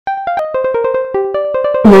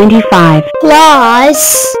95 plus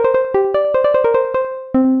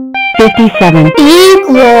 57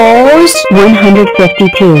 equals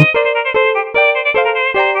 152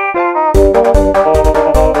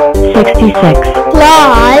 66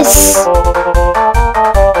 plus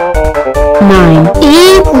 9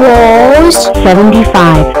 equals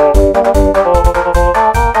 75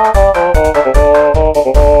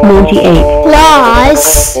 98 plus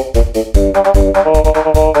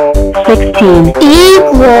 16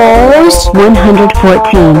 equals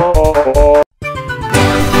 114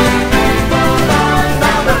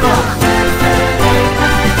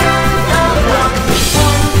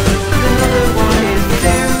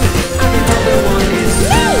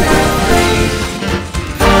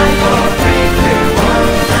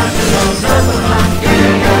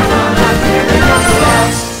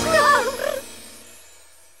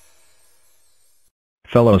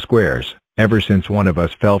 Fellow squares, ever since one of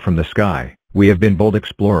us fell from the sky, we have been bold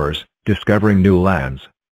explorers, discovering new lands,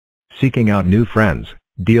 seeking out new friends,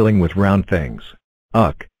 dealing with round things.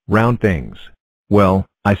 Round things. Well,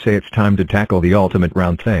 I say it's time to tackle the ultimate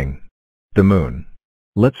round thing. The moon.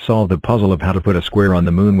 Let's solve the puzzle of how to put a square on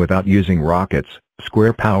the moon without using rockets,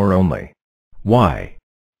 square power only. Why?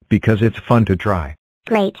 Because it's fun to try.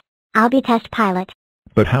 Great. I'll be test pilot.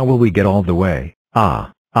 But how will we get all the way?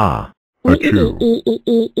 Achoo.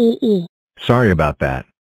 Sorry about that.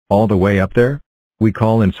 All the way up there? We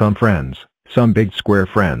call in some friends, some big square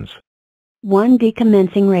friends. 1D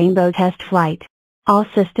commencing rainbow test flight. All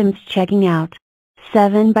systems checking out.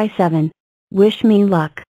 7 by 7. Wish me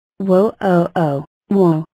luck. Whoa oh.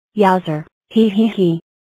 Whoa. Yowzer. He.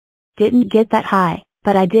 Didn't get that high,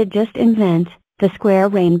 but I did just invent the square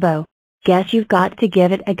rainbow. Guess you've got to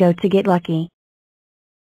give it a go to get lucky.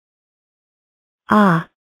 Ah.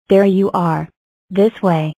 There you are. This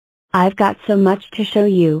way. I've got so much to show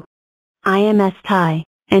you. I am S-Tie,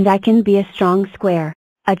 and I can be a strong square,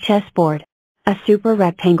 a chessboard, a super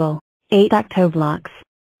rectangle, 8 octoblocks,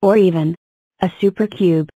 or even a super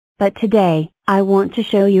cube. But today, I want to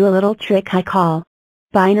show you a little trick I call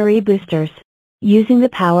binary boosters, using the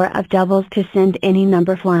power of doubles to send any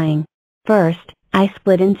number flying. First, I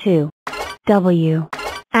split in 2. W.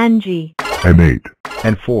 And G. And 8.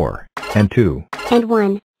 And 4. And 2. And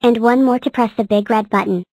 1. And one more to press the big red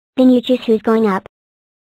button. Then you choose who's going up.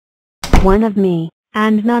 One of me,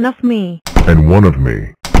 and none of me. And one of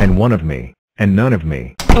me. And one of me. And none of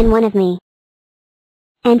me. And one of me.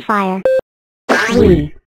 And fire.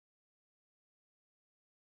 We.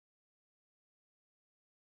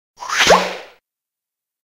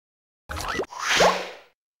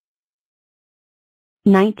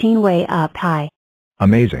 "19 way up high."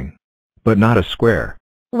 Amazing. But not a square.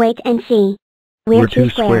 Wait and see. We're two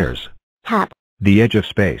squares. Top. The edge of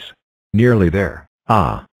space. Nearly there.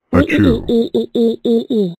 Achoo.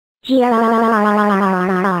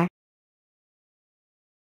 G-R-R-R-R-R-R-R-R.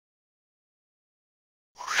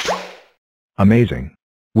 Amazing.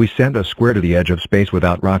 We sent a square to the edge of space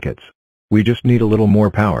without rockets. We just need a little more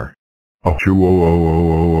power. Achoo.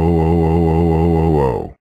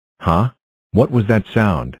 Huh? What was that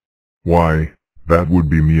sound? Why, that would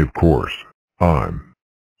be me, of course.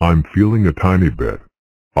 I'm feeling a tiny bit.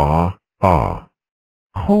 Wow.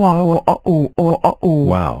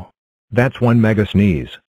 That's one mega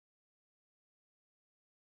sneeze.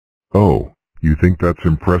 Oh, you think that's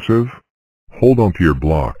impressive? Hold on to your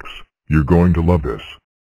blocks. You're going to love this.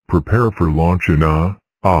 Prepare for launch in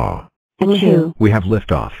Achoo. We have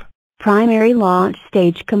liftoff. Primary launch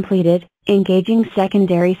stage completed, engaging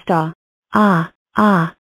secondary star.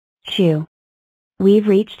 Achoo. We've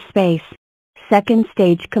reached space. Second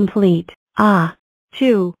stage complete.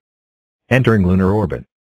 Achoo. Entering lunar orbit.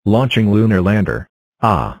 Launching lunar lander.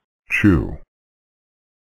 Achoo.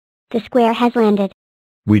 The square has landed.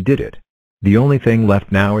 We did it. The only thing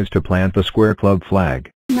left now is to plant the Square Club flag.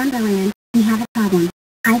 Numberland, we have a problem.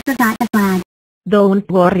 I forgot the flag. Don't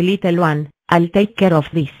worry, little one. I'll take care of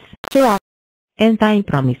this. Sure. And I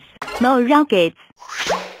promise. No rockets.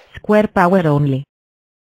 Square power only.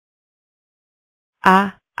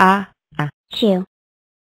 Chew.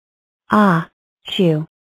 Chew.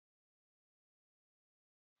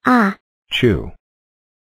 Chew.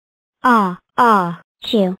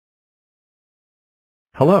 Chew.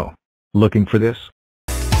 Hello. Looking for this?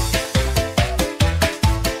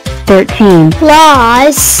 13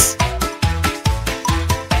 plus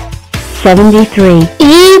 73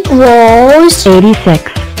 equals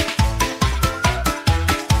 86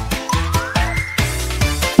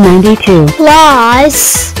 92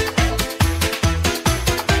 plus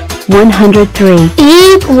 103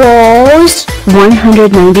 equals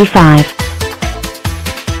 195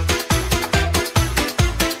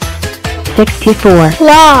 64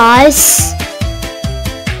 plus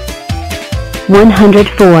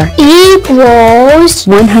 104 equals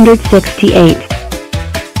 168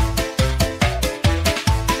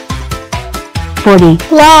 40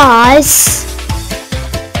 plus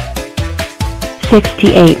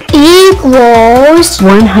 68 equals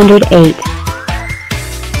 108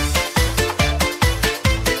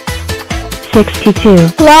 62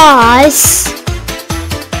 plus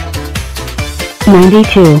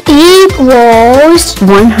 92 equals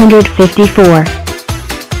 154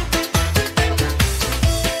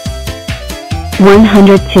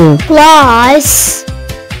 102 plus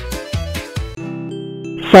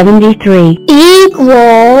 73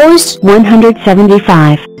 equals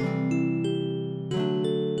 175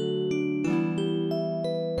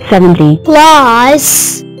 70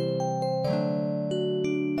 plus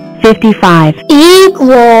 55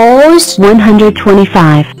 equals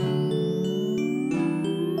 125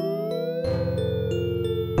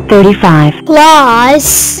 35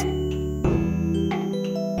 plus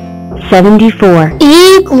 74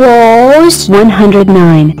 equals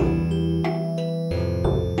 109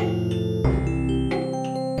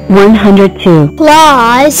 102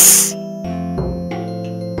 plus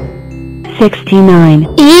 69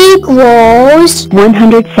 equals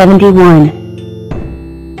 171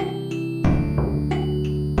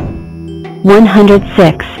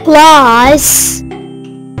 106 plus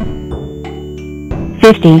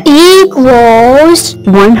 50 equals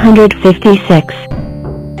 156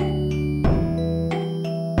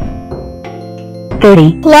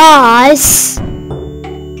 30 plus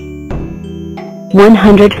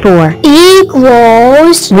 104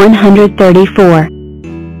 equals 134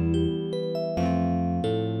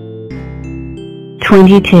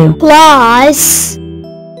 22 plus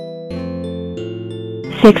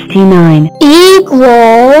 69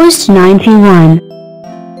 equals 91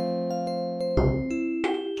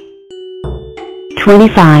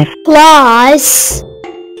 25 plus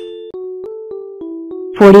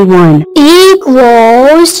 41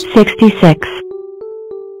 equals 66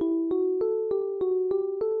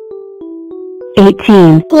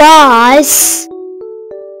 18 plus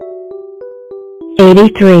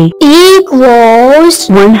 83 equals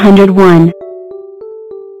 101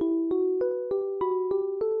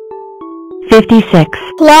 56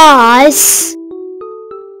 plus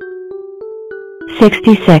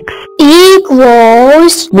 66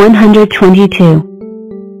 equals 122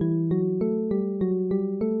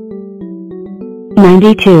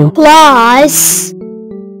 92 plus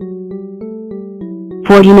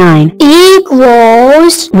 49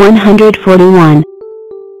 equals 141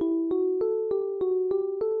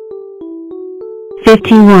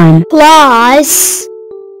 51 plus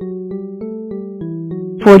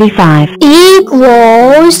 45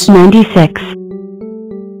 equals 96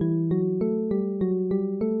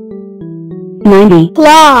 90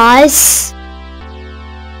 plus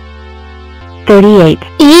 38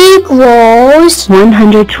 equals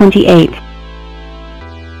 128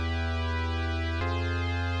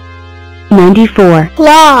 94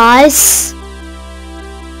 plus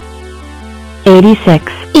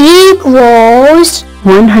 86 equals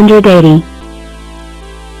 180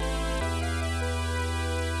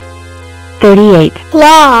 38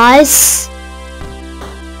 plus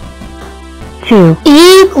 2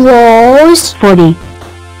 equals 40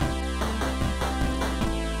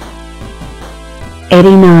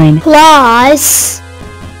 89 plus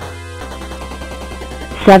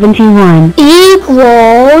 71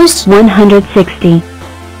 equals 160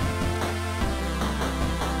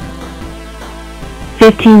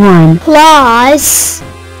 51 plus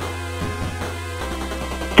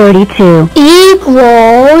 32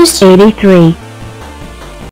 equals 83